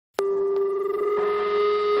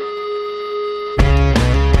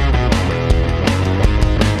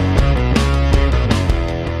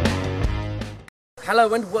Hello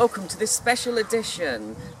and welcome to this special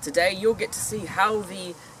edition. Today you'll get to see how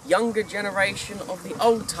the younger generation of the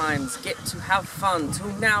old times get to have fun, till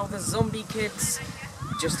now the zombie kids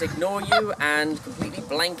just ignore you and completely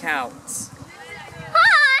blank out.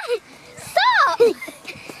 Hi! Stop!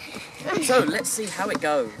 So let's see how it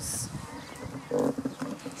goes.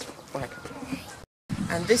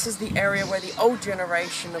 And this is the area where the old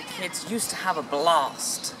generation of kids used to have a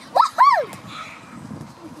blast. Woohoo!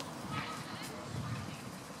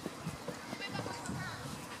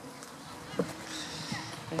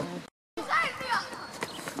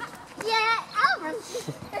 Yeah, Alvin.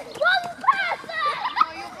 One person!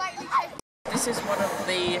 This is one of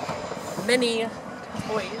the many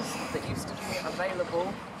toys that used to be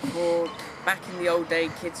available for back in the old day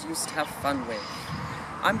kids used to have fun with.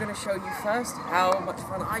 I'm going to show you first how much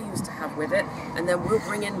fun I used to have with it, and then we'll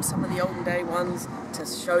bring in some of the olden day ones to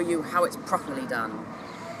show you how it's properly done.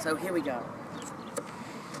 So here we go.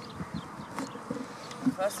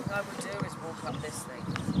 The first thing I would do is walk up this thing.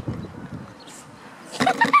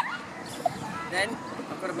 Then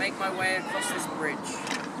I've got to make my way across this bridge,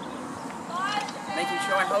 making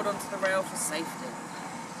sure I hold onto the rail for safety.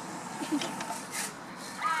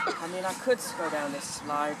 I mean, I could go down this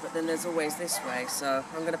slide, but then there's always this way, so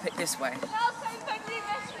I'm going to pick this way.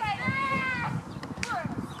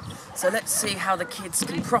 So let's see how the kids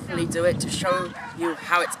can properly do it to show you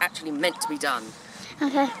how it's actually meant to be done.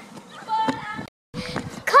 Okay.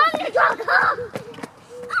 Come, you dog, come!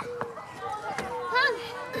 Come!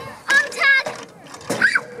 I'm Tad!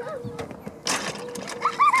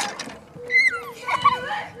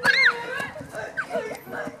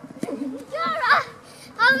 Dora!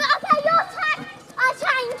 Okay, your turn. I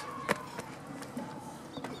change.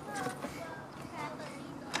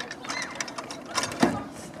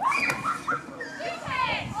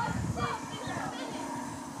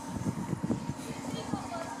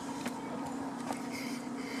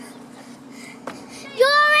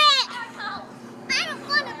 You're it. I don't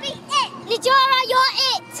want to be it. Nidora, you're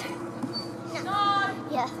it. No.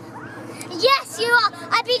 Yeah. Yes, you are.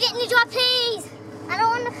 I beat it, Nidora, please. I don't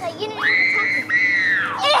want to play. You know you're attacking.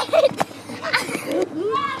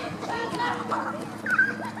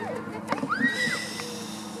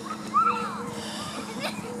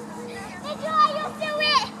 Nidora, you're still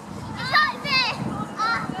it. It's not fair.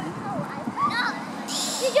 No.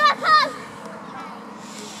 Nidora, come.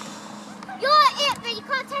 You're it, but you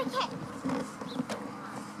can't take it.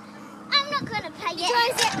 I'm not going to play it.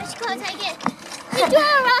 Nidora's it, but she can't take it.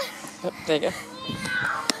 Nidora. Oh, there you go.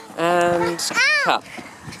 And cut.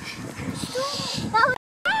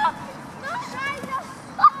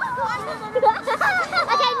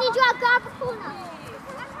 Okay, Nidora, grab a corner.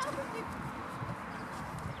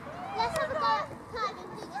 Let's have a go at the card and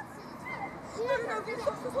dig it to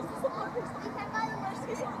the top. We can go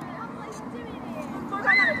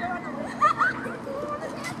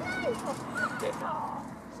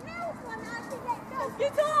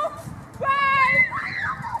Get off! Right!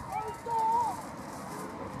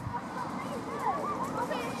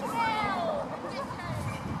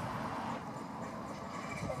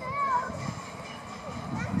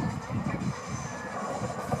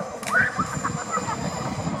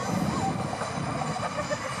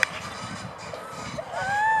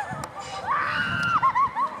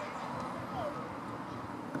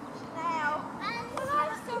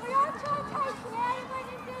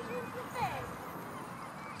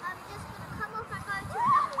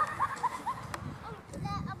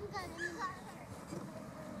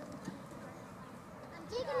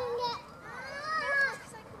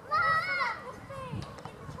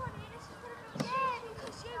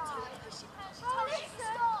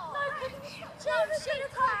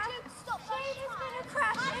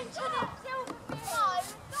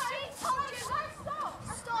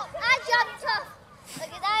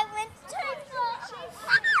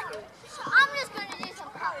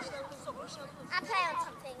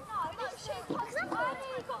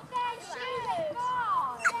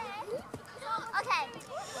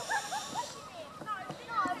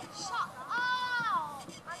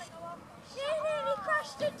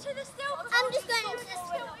 I'm just going into this.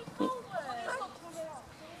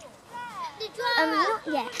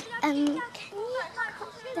 Yeah. Can you cut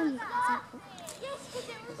them out?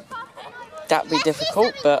 That'd be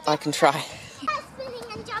difficult, but I can try.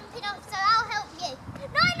 Spinning and jumping up, so I'll help you.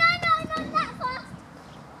 No, not that fast.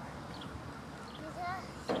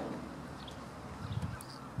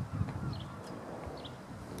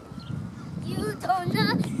 You don't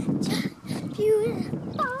know, just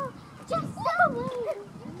beautiful, just so well.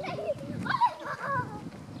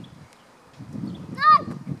 No.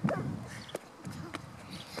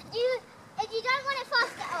 If you don't want to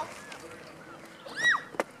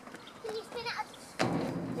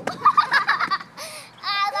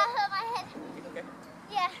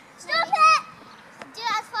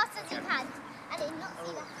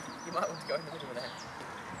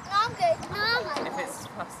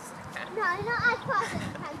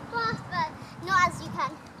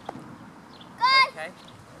okay?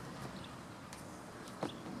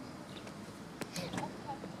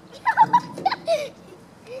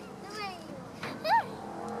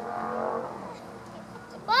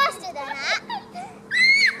 Faster than that.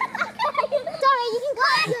 Sorry, you can go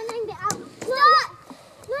and name it out. Stop!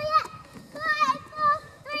 Not yet. 5, 4,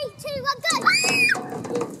 3, 2, 1, go!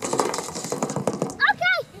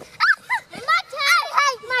 Okay. My turn.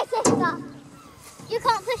 Hey, my sister. You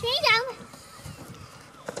can't push me down.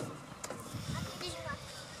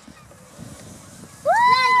 Woo!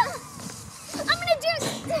 I'm gonna do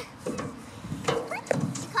it.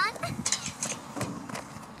 You can't.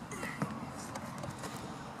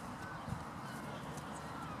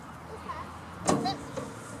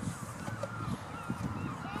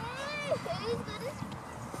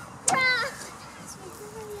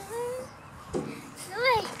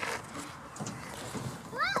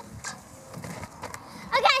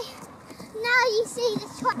 See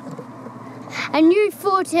this truck. And you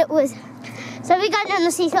thought it was. So we got on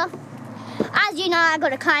the seesaw. As you know, I got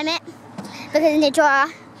to climb it because the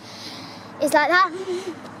drawer is like that.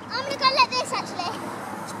 I'm gonna go like this actually.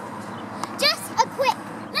 Just a quick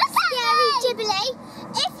scary jibbly.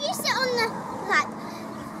 If you sit on the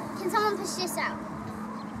can someone push this out?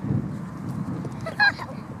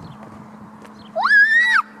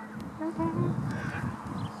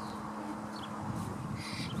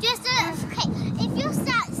 Just okay. If you're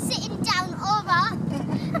sitting down or up,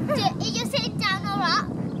 if you're sitting down or up,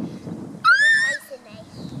 facing me.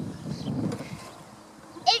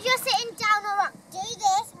 If you're sitting down or up, do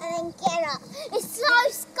this and then get up. It's so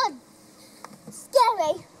scary.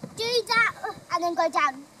 Do that and then go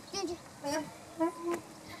down.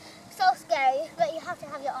 So scary, but you have to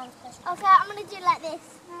have your arms pushed. Okay, I'm gonna do it like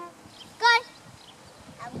this. Go.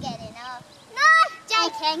 I'm getting up. No,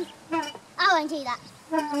 joking. I won't do that.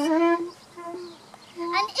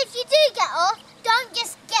 And if you do get off, don't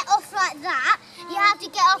just get off like that. You have to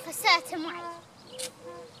get off a certain way.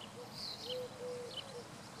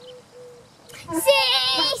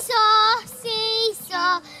 Seesaw,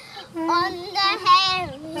 seesaw, on the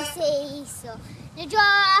hairy seesaw.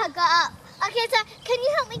 Najwa, got up. Okay, so can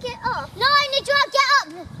you help me get off? No, Najwa, get up.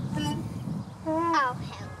 Oh,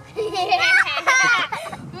 hell.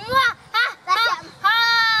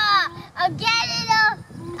 I'm getting off.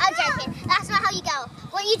 I'm joking. That's not how you go.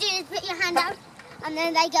 What you do is put your hand down and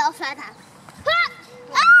then they get off like that.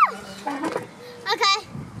 Okay.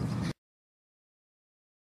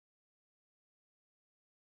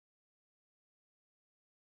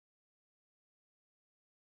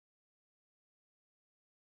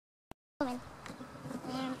 And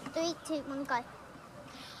 3, 2, 1, go.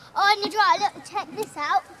 Oh, Najwa, look, check this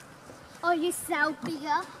out. Oh, you selfie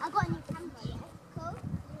girl. I got a new camera, yeah? Cool?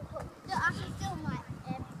 Cool. Look, I can film my me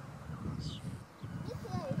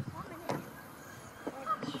too. 1 minute.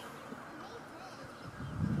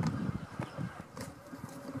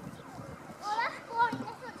 Oh, that's boring.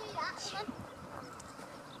 Let's not do that. Come on.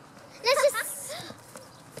 Let's just...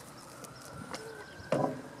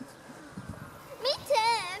 Me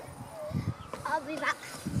too. I'll be back.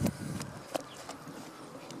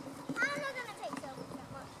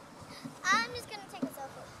 I'm just going to take a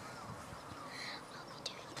selfie. Are we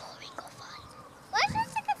doing boring or fun? Why should I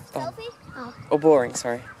take a selfie? Oh. Oh, boring,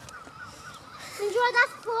 sorry. Najwa,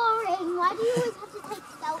 that's boring. Why do you always have to take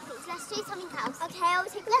selfies? Let's do something else. Okay, I'll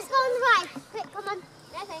take Let's go on the ride. Quick, come on.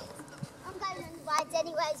 No thanks. I'm going on the rides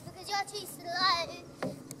anyways because you're too slow.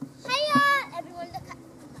 Hiya! Everyone look at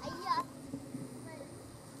hiya.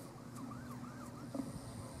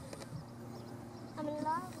 I'm in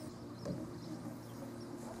love.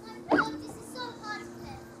 Oh my God, this is so hard to do.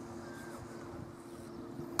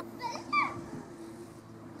 But look.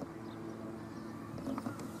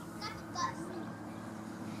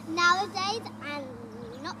 Nowadays and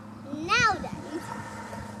not nowadays.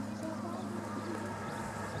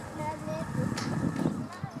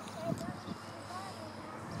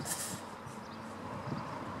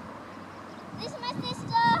 This is my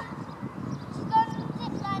sister. She's going on the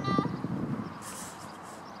zip liner.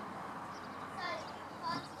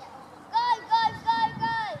 Go, go, go,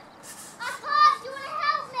 go. I can't. Do you want to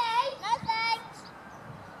help me? No thanks.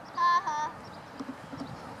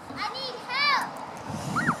 I need help.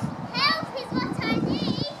 Help is what I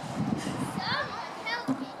need. Someone help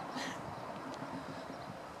me.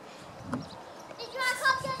 Did you want to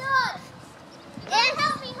come get on? Yeah,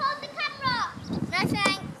 help me hold the camera. No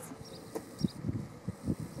thanks.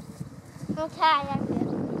 Okay, I'm good.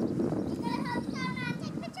 You gotta help the camera and take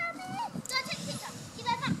a picture of me. Don't take a picture. Give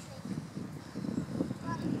it back to me.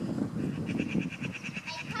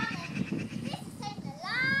 Are you coming? This is taking a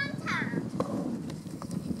long time.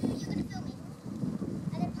 You're gonna film me.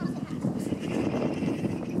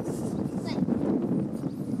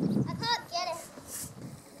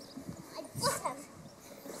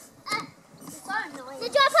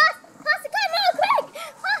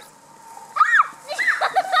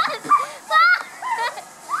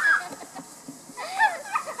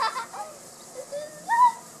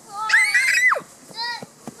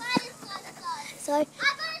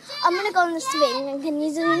 on the swing, and can you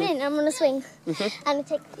zoom in? I'm on the swing. Mm-hmm. And I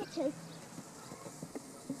take pictures.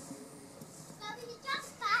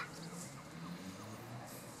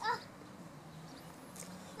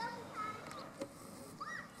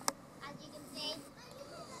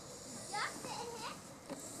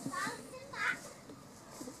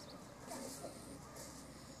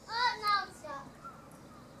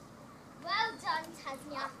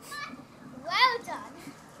 Tasnia. Well done.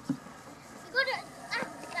 We've got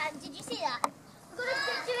to, did you see that? We've got to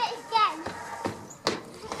do it again.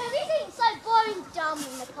 Everything's so boring dumb in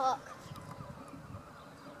the park.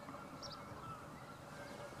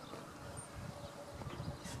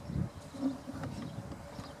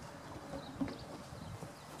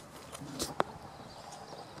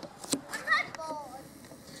 I'm bored.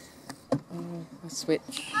 A switch.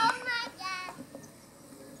 Oh my god.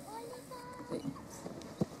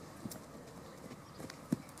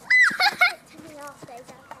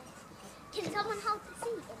 Can someone hold the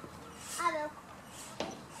seat? I will.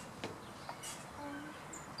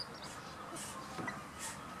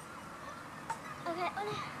 Okay,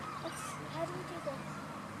 how do we do this?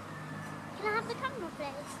 Can I have the camera,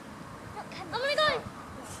 please? I'm gonna go.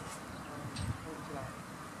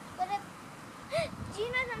 Do you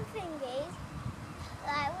know them thingies?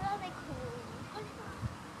 Like, what are they called?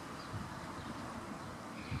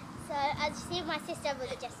 So, as you see, my sister was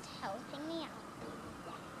just helping me out.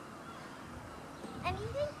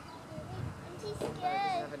 Anything? I'm too scared. I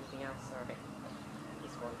don't have anything else, sorry.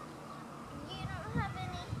 This one. You don't have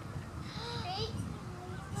any treats?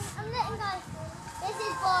 I'm letting go. This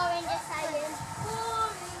is boring, just saying.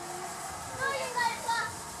 Boring. No, you guys are.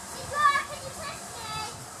 Victoria, can you press me?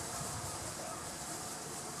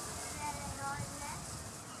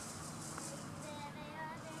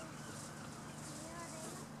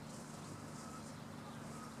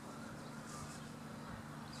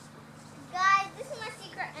 Guys, this is my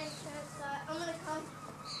secret entrance, so I'm going to come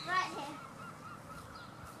right here.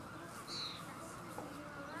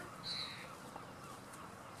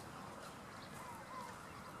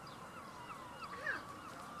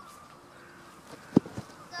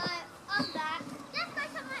 So, I'm back. Let's go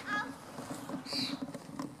somewhere else.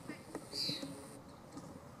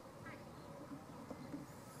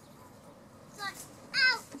 So,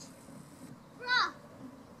 ouch! Bruh!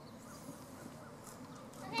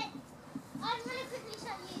 Okay, I'm going to quickly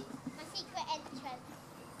show you my secret entrance.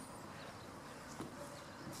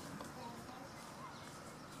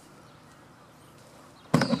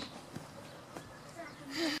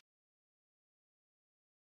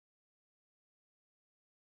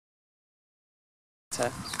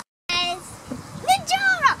 Guys,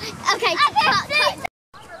 Ninjara! Okay, cut.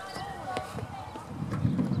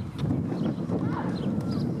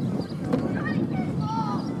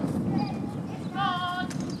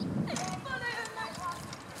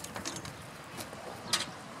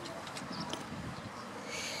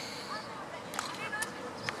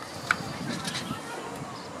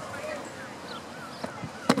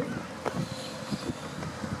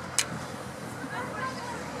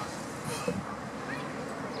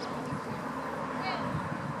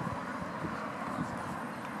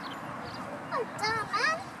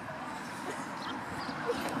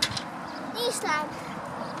 New slide.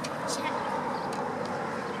 Check.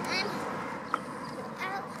 And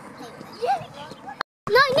out.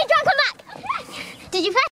 No, Ninja, come back. Did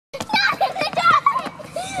you press? No, Ninja.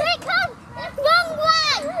 Wait, come. Wrong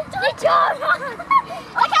way. Ninja.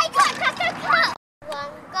 Okay, cut.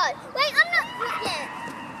 One, go. Wait, I'm not yet.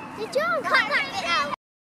 Ninja, cut that bit out.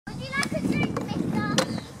 Would you like a drink, mister?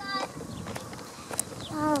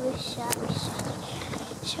 Oh, show.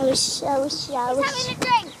 He's having a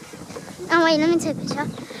drink. Oh wait, let me take a picture.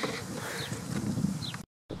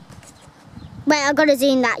 Wait, I gotta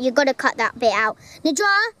zoom that. You gotta cut that bit out.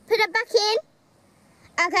 Nadra, put it back in.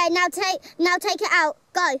 Okay, now take it out.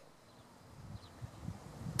 Go.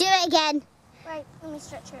 Do it again. Wait, let me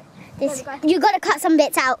stretch it. You gotta cut some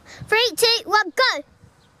bits out. 3, 2, 1, go.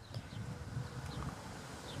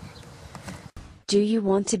 Do you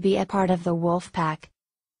want to be a part of the Wolf Pack?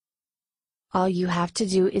 All you have to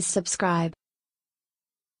do is subscribe.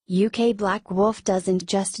 UK Black Wolf doesn't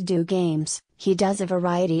just do games, he does a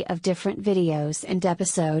variety of different videos and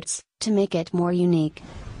episodes, to make it more unique.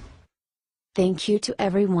 Thank you to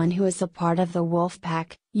everyone who is a part of the Wolf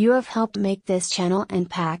Pack. You have helped make this channel and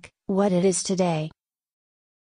pack what it is today.